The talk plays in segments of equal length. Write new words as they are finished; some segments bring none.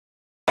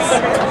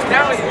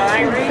That was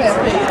my reason.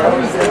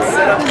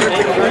 Set up for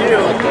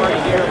you.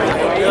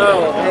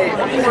 No, hey,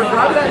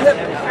 drop that hip.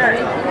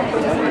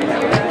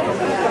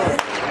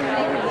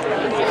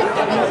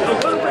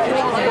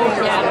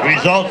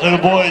 Results of the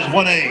boys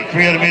 1A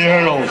 300-meter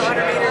hurdles.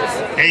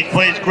 8th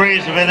place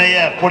Graves of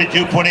NAF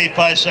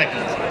 42.85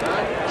 seconds.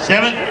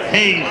 7th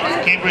Hayes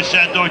Cambridge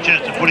South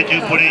Dorchester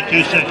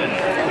 42.82 seconds.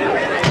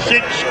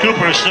 6th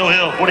Cooper Stowe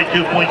Hill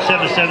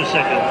 42.77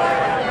 seconds.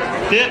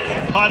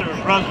 5th Potter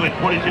of Brunswick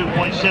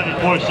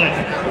 42.74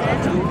 seconds.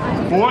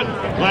 4th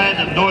Land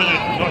of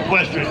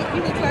Northwestern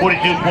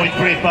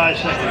 42.35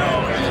 seconds.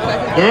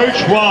 3rd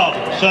Schwab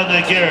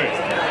Southern Garrett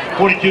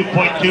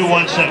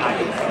 42.21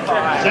 seconds.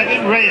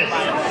 2nd Reyes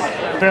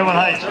Fairmont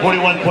Heights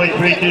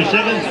 41.32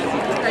 seconds.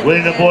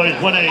 Winning the boys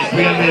 1A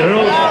 300-meter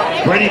hurdles,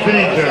 Brady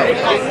Pennington,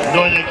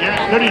 Northern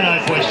Garrett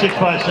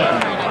 39.65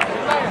 seconds.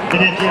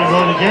 Pennington and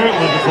Northern Garrett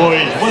wins the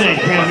boys 1A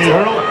 300-meter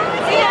hurdle,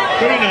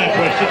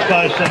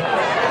 39.65 seconds.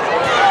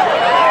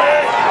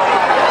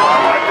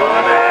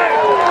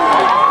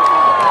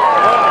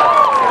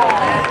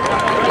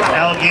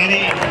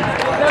 Allegheny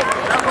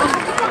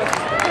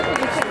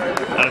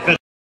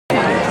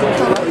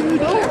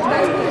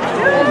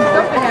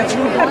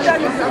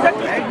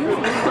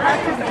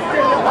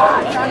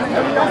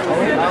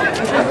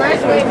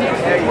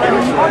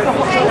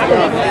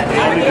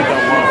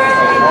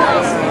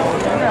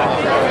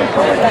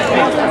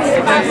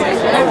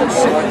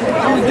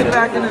Get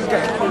back in this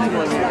game.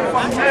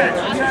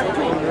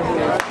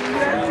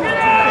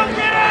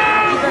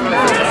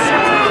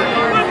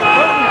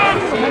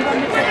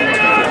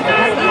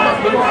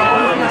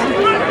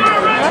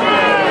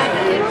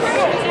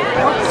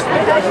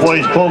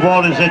 boys pole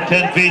vault is at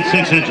 10 feet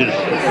 6 inches.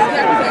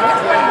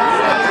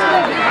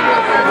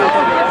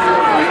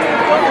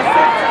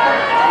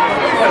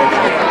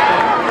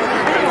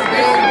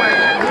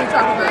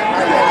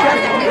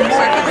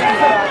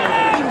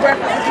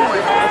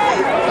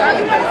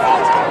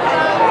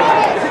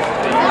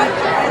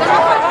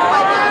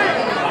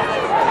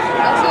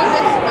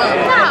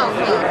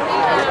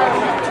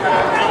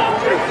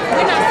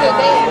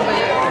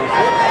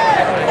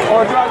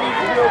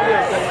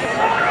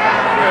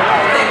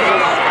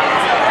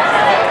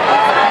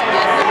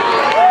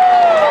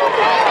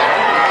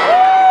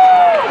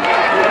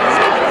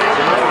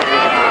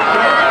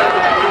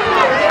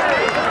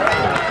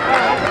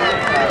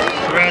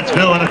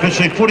 Rantsville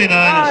unofficially 49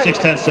 and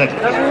 6/10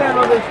 seconds.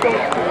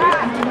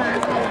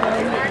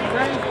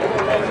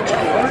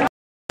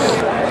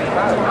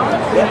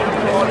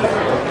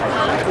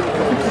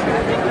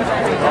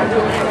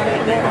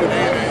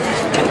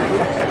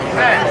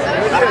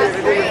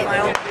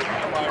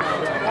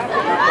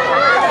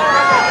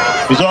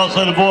 Results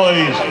of the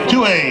boys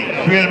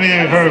 2A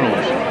 300-meter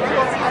hurdles.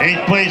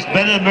 8th place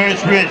Bennett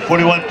Meredith Ridge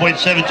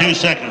 41.72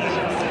 seconds.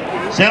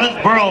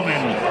 7th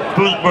Burlman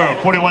Boothboro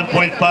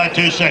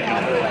 41.52 seconds.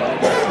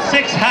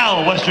 6th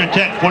Howell Western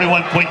Tech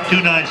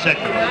 41.29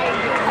 seconds.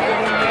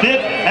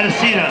 5th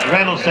Adesina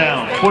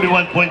Randallstown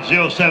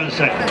 41.07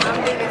 seconds.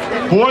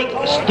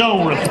 4th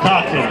Stone of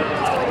Stockton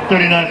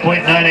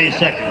 39.98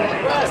 seconds.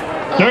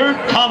 3rd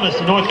Thomas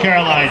of North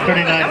Carolina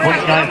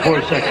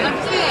 39.94 seconds.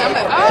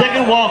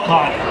 2nd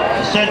Walcott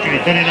Century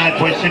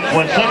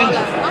 39.61 seconds.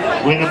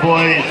 Winning the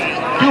boys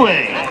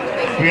 2A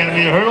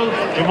 300-meter hurdle,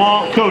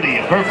 Jamal Cody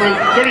of Hereford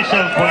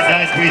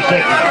 37.93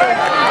 seconds.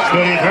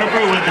 Cody of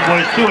Hereford wins the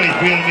boys 2A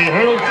 300-meter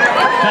hurdle,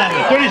 time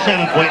of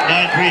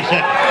 37.93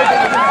 seconds.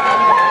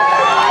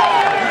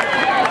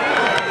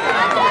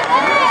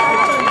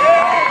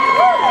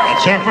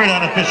 That's Hereford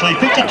unofficially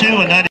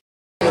 52 and 90.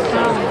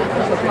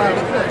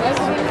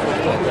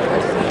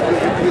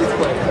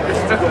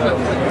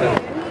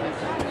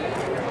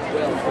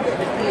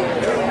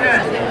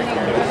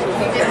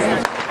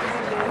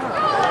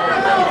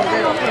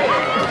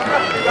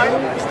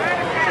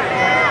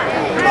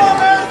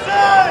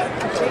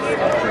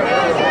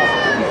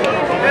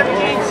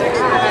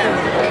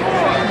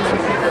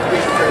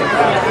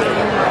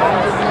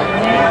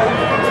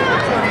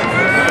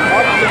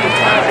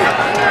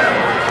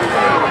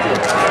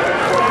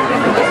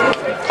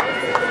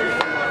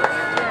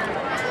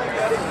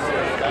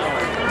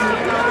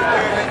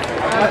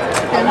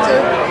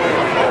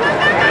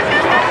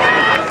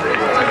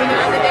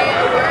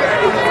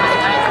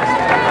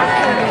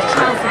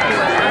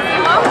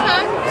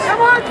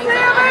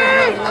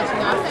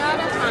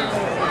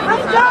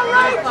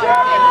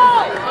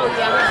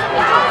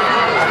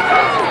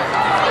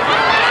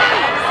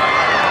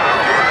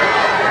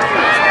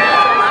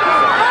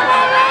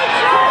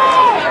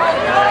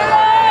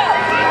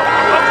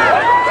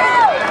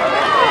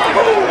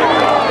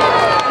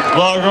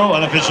 Largo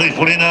unofficially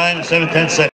 49 and 7/10 seconds.